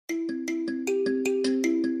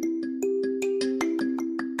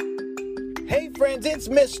Hey friends, it's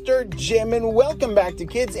Mr. Jim and welcome back to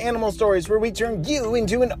Kids Animal Stories, where we turn you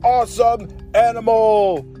into an awesome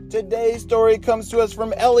animal. Today's story comes to us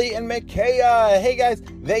from Ellie and Micaiah. Hey guys,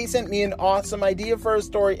 they sent me an awesome idea for a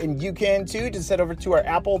story, and you can too. Just head over to our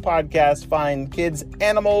Apple podcast, find Kids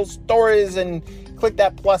Animal Stories, and click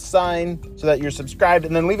that plus sign so that you're subscribed,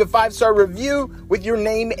 and then leave a 5-star review with your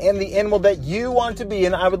name and the animal that you want to be,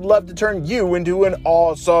 and I would love to turn you into an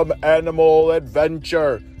awesome animal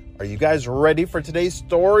adventure. Are you guys ready for today's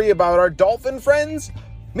story about our dolphin friends?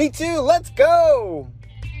 Me too, let's go!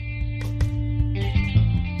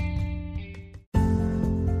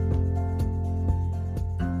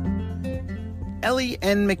 Ellie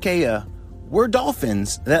and Micaiah were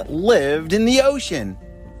dolphins that lived in the ocean.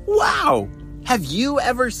 Wow! Have you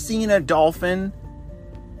ever seen a dolphin?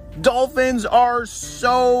 Dolphins are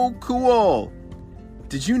so cool!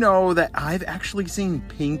 Did you know that I've actually seen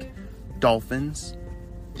pink dolphins?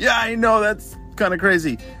 Yeah, I know, that's kind of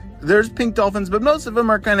crazy. There's pink dolphins, but most of them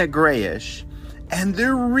are kind of grayish. And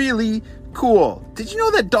they're really cool. Did you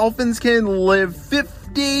know that dolphins can live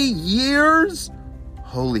 50 years?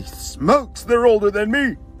 Holy smokes, they're older than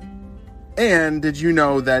me. And did you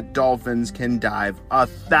know that dolphins can dive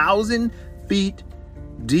 1,000 feet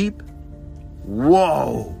deep?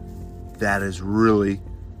 Whoa, that is really,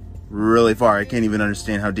 really far. I can't even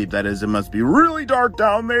understand how deep that is. It must be really dark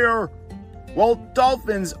down there. Well,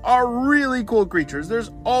 dolphins are really cool creatures.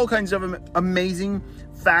 There's all kinds of amazing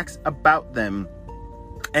facts about them.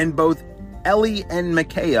 And both Ellie and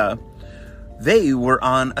Micaiah, they were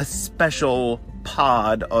on a special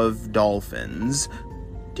pod of dolphins.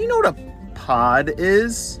 Do you know what a pod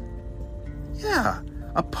is? Yeah,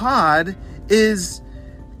 a pod is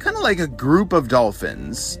kind of like a group of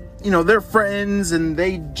dolphins. You know, they're friends and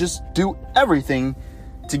they just do everything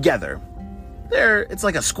together. It's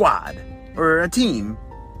like a squad or a team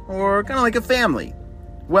or kind of like a family.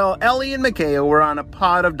 Well, Ellie and Micaiah were on a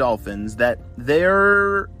pod of dolphins that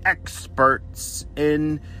they're experts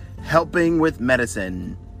in helping with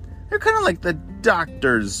medicine. They're kind of like the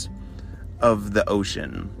doctors of the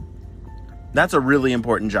ocean. That's a really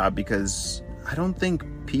important job because I don't think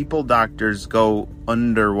people doctors go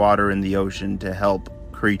underwater in the ocean to help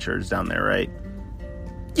creatures down there, right?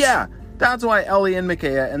 Yeah, that's why Ellie and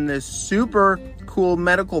Micaiah and this super cool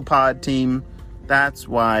medical pod team, that's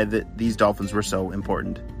why these dolphins were so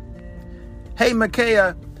important. Hey,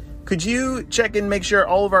 Micaiah, could you check and make sure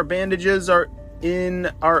all of our bandages are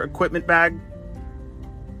in our equipment bag?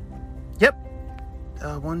 Yep.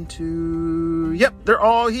 1, 2... Yep, they're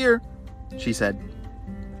all here, she said.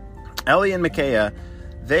 Ellie and Micaiah,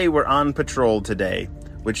 they were on patrol today,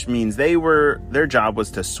 which means their job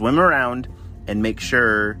was to swim around and make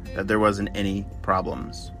sure that there wasn't any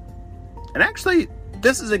problems. And actually,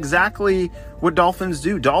 this is exactly what dolphins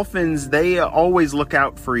do. Dolphins, they always look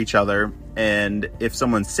out for each other, and if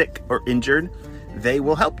someone's sick or injured, they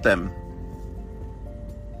will help them.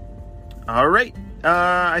 All right,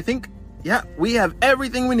 I think, yeah, we have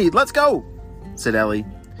everything we need. Let's go, said Ellie.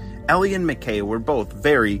 Ellie and Micaiah were both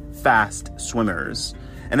very fast swimmers.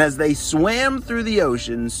 And as they swam through the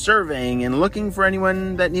ocean, surveying and looking for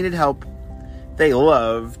anyone that needed help, they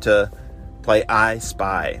loved to play I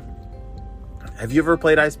Spy. Have you ever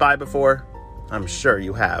played I Spy before? I'm sure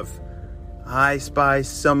you have. I spy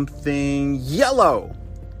something yellow,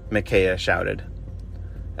 Micaiah shouted.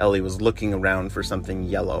 Ellie was looking around for something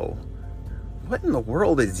yellow. What in the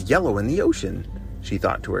world is yellow in the ocean? She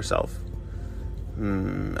thought to herself.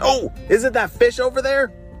 Oh, is it that fish over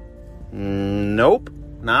there? Nope,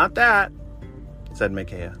 not that, said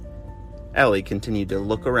Micaiah. Ellie continued to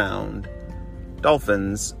look around.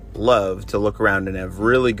 Dolphins love to look around and have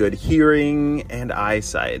really good hearing and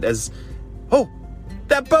eyesight. Oh,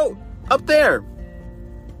 that boat up there.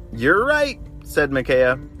 You're right, said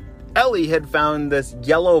Micaiah. Ellie had found this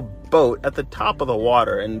yellow boat at the top of the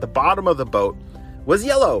water, and the bottom of the boat was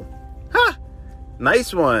yellow. Ha!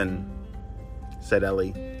 Nice one, said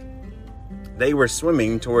Ellie. They were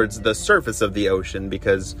swimming towards the surface of the ocean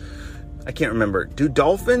because, I can't remember, do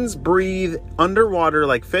dolphins breathe underwater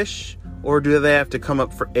like fish, or do they have to come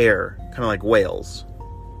up for air, kind of like whales?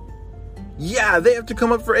 Yeah, they have to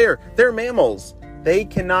come up for air. They're mammals. They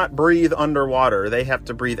cannot breathe underwater. They have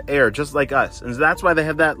to breathe air, just like us. And that's why they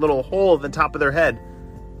have that little hole at the top of their head.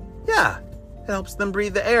 Yeah, it helps them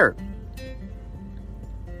breathe the air.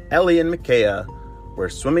 Ellie and Micaiah were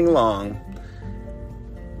swimming along.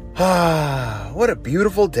 Ah, what a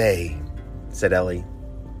beautiful day, said Ellie.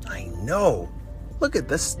 I know. Look at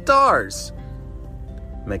the stars.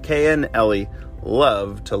 Micaiah and Ellie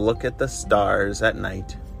loved to look at the stars at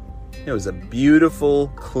night. It was a beautiful,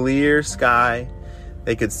 clear sky.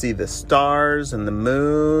 They could see the stars and the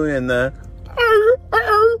moon and the...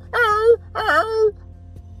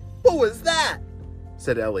 What was that?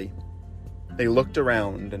 Said Ellie. They looked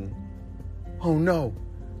around and... Oh no,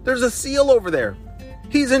 there's a seal over there.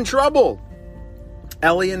 He's in trouble.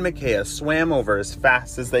 Ellie and Micaiah swam over as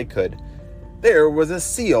fast as they could. There was a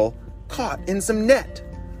seal caught in some net.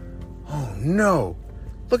 Oh no,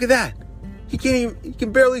 look at that. He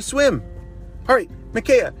can barely swim. All right,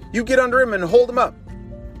 Micaiah, you get under him and hold him up.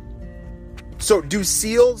 So do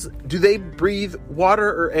seals, do they breathe water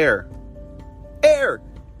or air? Air!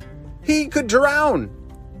 He could drown!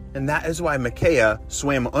 And that is why Micaiah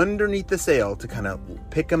swam underneath the sail to kind of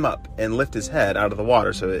pick him up and lift his head out of the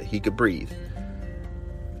water so that he could breathe.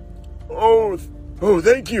 Oh,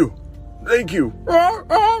 thank you. Thank you.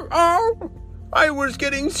 I was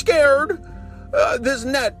getting scared. This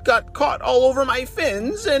net got caught all over my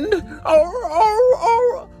fins and...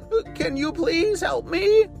 Can you please help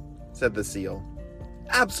me? Said the seal.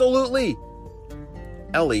 Absolutely.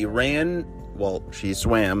 Ellie ran, she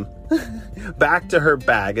swam, back to her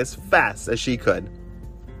bag as fast as she could.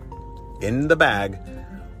 In the bag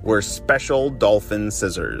were special dolphin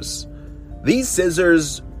scissors. These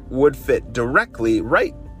scissors would fit directly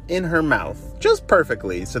right in her mouth, just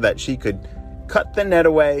perfectly, so that she could cut the net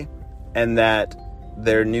away and that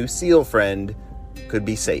their new seal friend could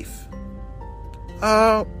be safe.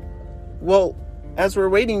 As we're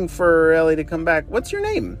waiting for Ellie to come back, what's your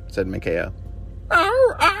name? Said Micaiah.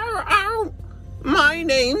 My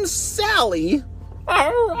name's Sally.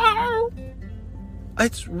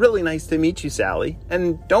 It's really nice to meet you, Sally.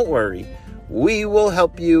 And don't worry, we will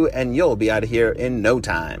help you and you'll be out of here in no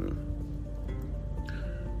time.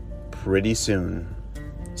 Pretty soon,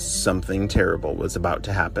 something terrible was about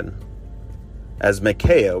to happen. As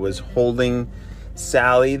Micaiah was holding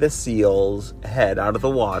Sally the seal's head out of the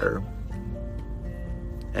water,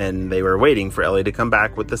 and they were waiting for Ellie to come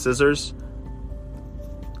back with the scissors,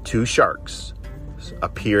 2 sharks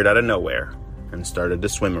appeared out of nowhere and started to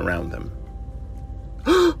swim around them.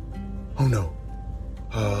 Oh no.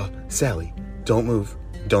 Sally, don't move.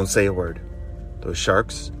 Don't say a word. Those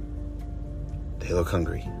sharks, they look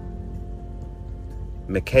hungry.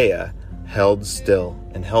 Micaiah held still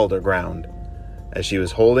and held her ground. As she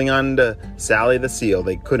was holding on to Sally the seal,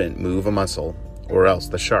 they couldn't move a muscle, or else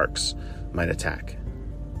the sharks might attack.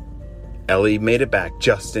 Ellie made it back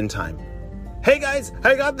just in time. Hey guys,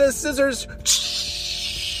 I got the scissors.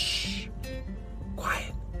 Shh.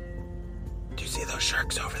 Quiet. Do you see those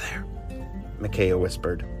sharks over there? Micaiah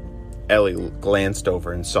whispered. Ellie glanced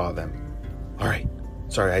over and saw them. All right.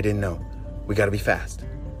 Sorry, I didn't know. We gotta be fast.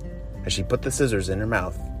 As she put the scissors in her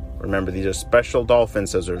mouth, remember these are special dolphin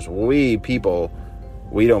scissors. We people,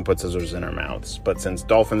 we don't put scissors in our mouths. But since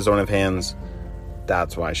dolphins don't have hands,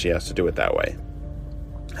 that's why she has to do it that way.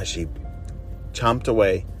 As she chomped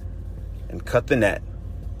away and cut the net,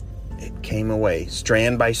 it came away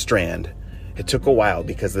strand by strand. It took a while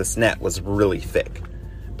because this net was really thick,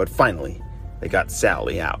 but finally they got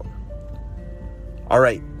Sally out. All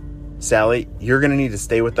right, Sally, you're gonna need to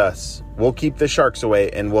stay with us. We'll keep the sharks away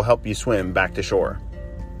and we'll help you swim back to shore.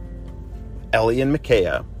 Ellie and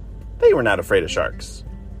Micaiah, they were not afraid of sharks.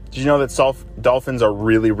 Did you know that dolphins are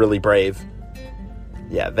really, really brave?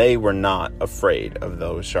 Yeah, they were not afraid of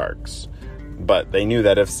those sharks. But they knew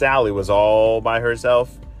that if Sally was all by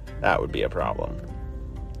herself, that would be a problem.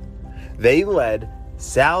 They led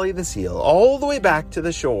Sally the seal all the way back to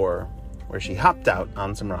the shore, where she hopped out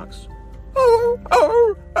on some rocks.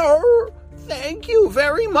 Thank you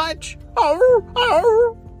very much.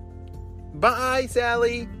 Bye,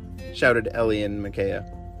 Sally, shouted Ellie and Micaiah.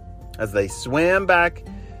 As they swam back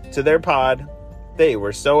to their pod, they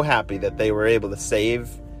were so happy that they were able to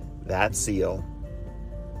save that seal.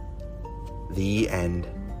 The end.